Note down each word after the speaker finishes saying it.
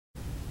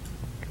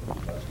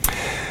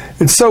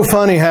It's so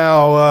funny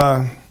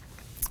how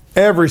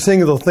every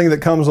single thing that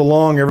comes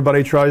along,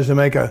 everybody tries to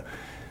make a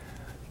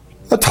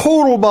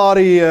total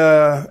body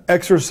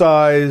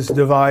exercise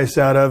device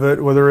out of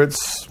it, whether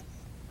it's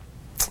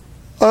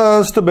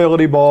a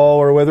stability ball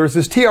or whether it's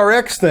this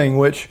TRX thing,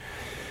 which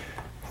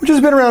has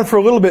been around for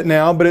a little bit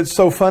now, but it's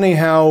so funny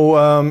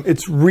how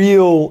its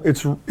real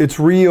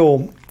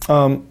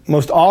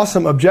most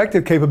awesome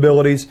objective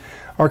capabilities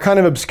are kind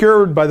of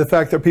obscured by the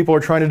fact that people are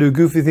trying to do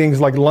goofy things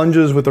like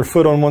lunges with their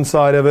foot on one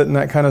side of it and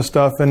that kind of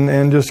stuff,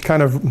 and just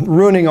kind of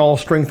ruining all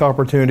strength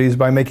opportunities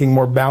by making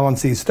more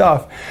balancey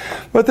stuff.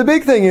 But the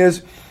big thing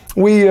is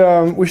we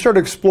started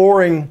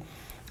exploring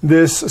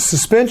this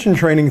suspension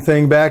training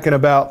thing back in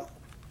about,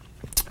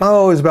 it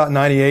was about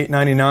 98,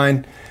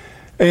 99.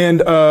 And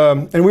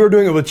we were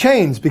doing it with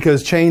chains,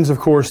 because chains, of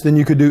course, then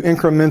you could do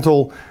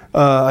incremental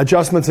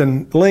adjustments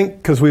in length,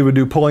 because we would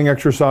do pulling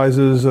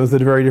exercises of the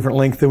very different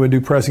length than we would do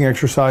pressing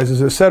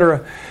exercises,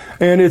 etc.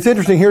 And it's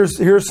interesting.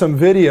 Here's some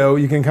video.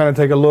 You can kind of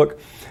take a look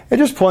at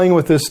just playing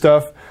with this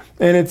stuff.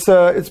 And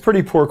it's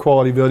pretty poor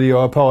quality video.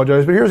 I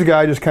apologize. But here's a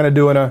guy just kind of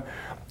doing a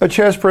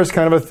chest press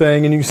kind of a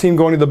thing, and you can see him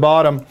going to the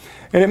bottom.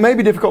 And it may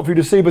be difficult for you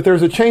to see, but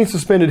there's a chain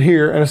suspended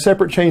here and a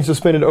separate chain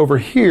suspended over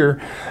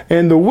here.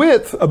 And the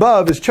width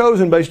above is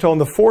chosen based on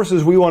the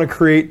forces we want to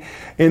create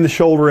in the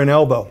shoulder and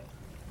elbow.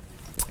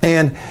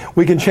 And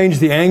we can change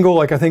the angle.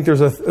 Like I think there's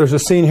a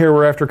scene here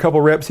where after a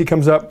couple reps he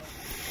comes up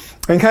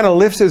and kind of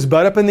lifts his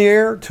butt up in the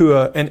air to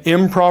an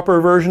improper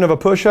version of a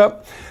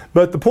push-up.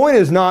 But the point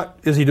is not,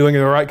 is he doing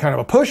the right kind of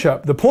a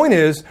push-up? The point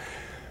is,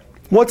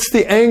 what's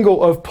the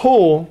angle of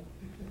pull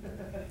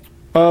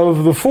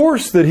of the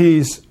force that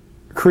he's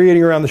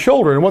creating around the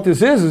shoulder? And what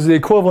this is the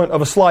equivalent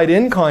of a slight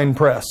incline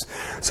press.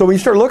 So when you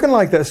start looking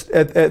like this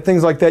at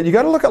things like that, you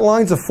got to look at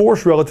lines of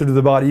force relative to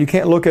the body. You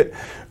can't look at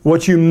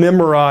what you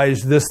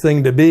memorize this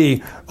thing to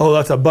be. Oh,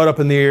 that's a butt up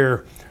in the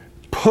air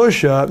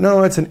push-up.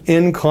 No, it's an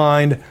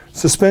inclined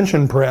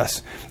suspension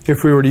press,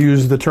 if we were to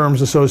use the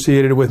terms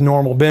associated with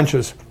normal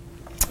benches.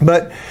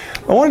 But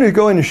I wanted to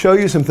go in and show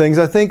you some things.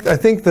 I think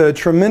the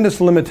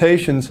tremendous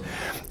limitations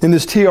in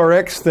this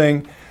TRX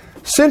thing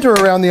center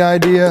around the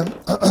idea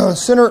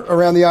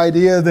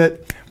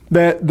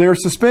that they're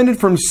suspended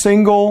from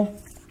single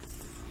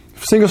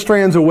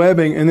strands of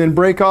webbing and then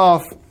break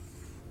off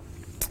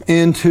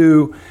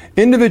into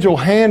individual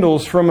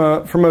handles from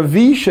a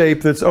V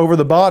shape that's over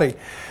the body.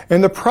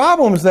 And the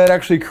problems that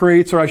actually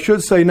creates, or I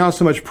should say not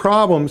so much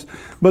problems,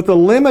 but the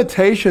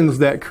limitations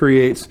that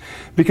creates,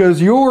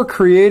 because you're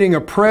creating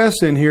a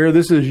press in here.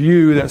 This is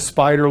you, that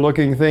spider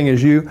looking thing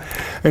is you.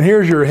 And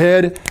here's your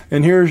head,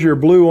 and here's your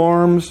blue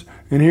arms,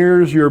 and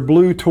here's your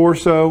blue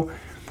torso,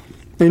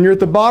 and you're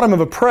at the bottom of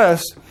a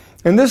press,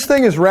 and this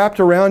thing is wrapped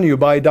around you.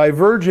 By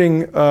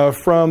diverging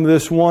from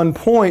this one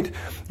point,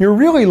 you're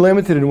really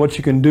limited in what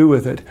you can do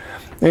with it.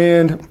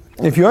 And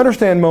if you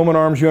understand moment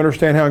arms, you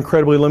understand how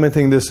incredibly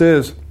limiting this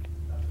is,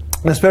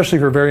 especially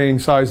for varying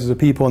sizes of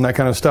people and that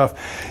kind of stuff.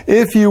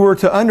 If you were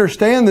to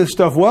understand this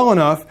stuff well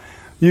enough,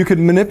 you could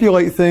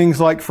manipulate things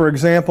like, for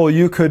example,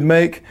 you could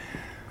make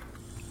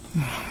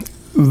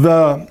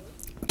the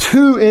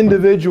two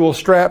individual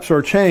straps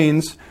or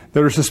chains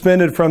that are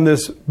suspended from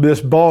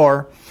this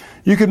bar,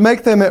 you could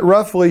make them at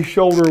roughly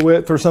shoulder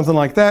width or something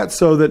like that,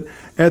 so that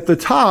at the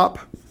top,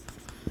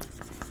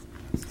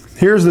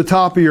 here's the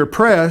top of your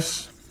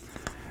press,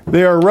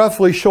 they are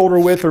roughly shoulder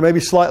width or maybe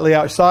slightly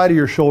outside of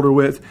your shoulder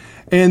width.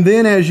 And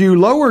then as you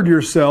lowered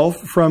yourself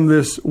from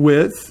this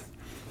width,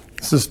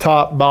 this is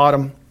top,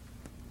 bottom.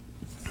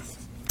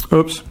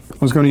 Oops, I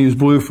was going to use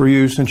blue for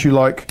you since you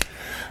like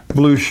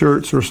blue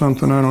shirts or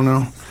something, I don't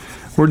know.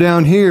 We're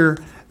down here,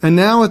 and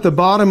now at the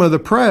bottom of the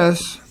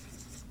press,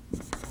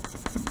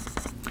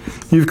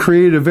 you've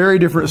created a very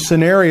different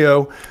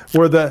scenario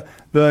where the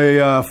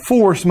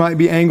force might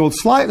be angled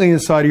slightly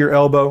inside of your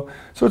elbow.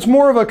 So it's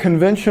more of a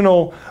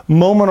conventional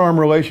moment arm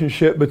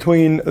relationship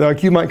between,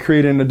 like you might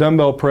create in a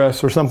dumbbell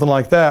press or something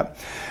like that.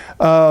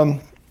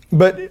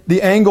 But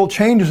the angle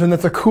changes, and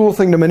that's a cool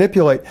thing to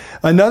manipulate.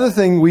 Another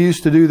thing we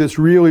used to do that's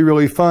really,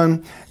 really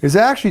fun is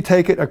actually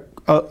take it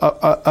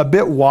a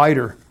bit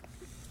wider.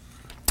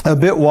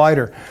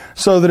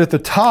 So that at the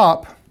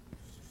top,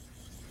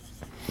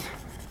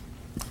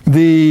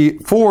 the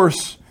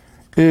force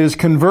is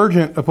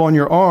convergent upon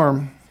your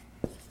arm.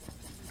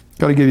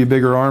 Got to give you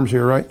bigger arms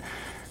here, right?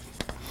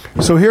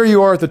 So here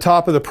you are at the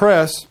top of the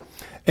press,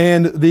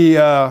 and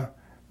the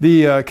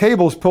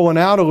cable's pulling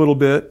out a little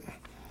bit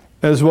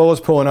as well as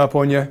pulling up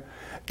on you.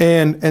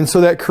 And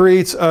so that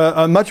creates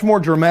a much more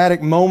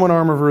dramatic moment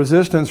arm of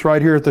resistance right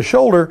here at the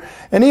shoulder,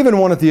 and even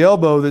one at the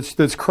elbow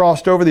that's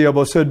crossed over the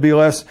elbow, so it'd be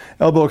less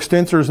elbow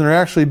extensors, and there'd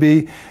actually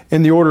be,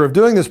 in the order of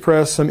doing this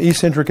press, some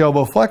eccentric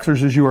elbow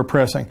flexors as you are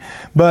pressing.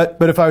 But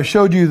if I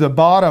showed you the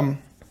bottom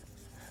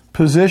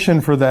position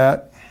for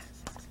that,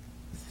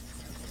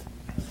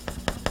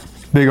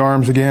 big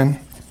arms again.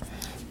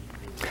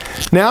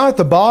 Now at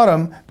the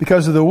bottom,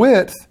 because of the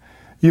width,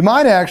 you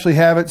might actually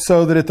have it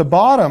so that at the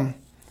bottom,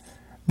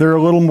 they're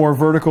a little more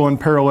vertical and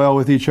parallel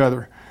with each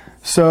other.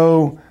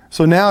 So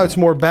now it's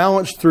more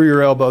balanced through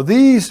your elbow.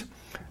 These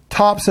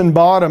tops and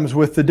bottoms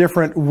with the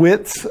different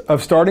widths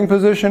of starting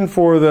position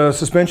for the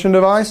suspension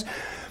device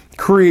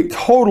create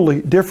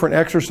totally different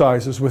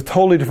exercises with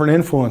totally different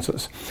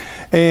influences.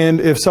 And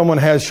if someone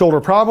has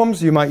shoulder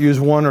problems, you might use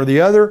one or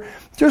the other.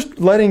 Just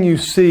letting you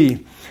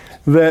see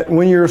that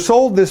when you're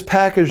sold this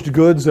packaged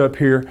goods up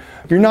here,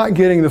 you're not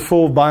getting the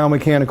full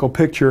biomechanical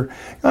picture.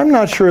 I'm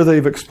not sure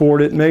they've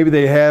explored it. Maybe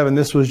they have, and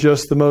this was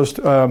just the most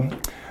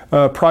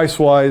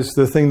price-wise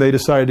the thing they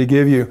decided to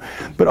give you.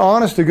 But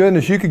honest to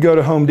goodness, you could go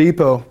to Home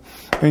Depot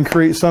and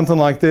create something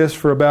like this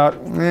for about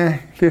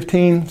 $15,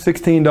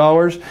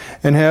 $16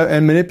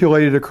 and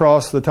manipulate it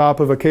across the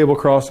top of a cable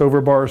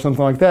crossover bar or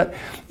something like that,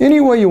 any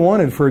way you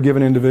wanted for a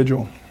given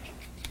individual.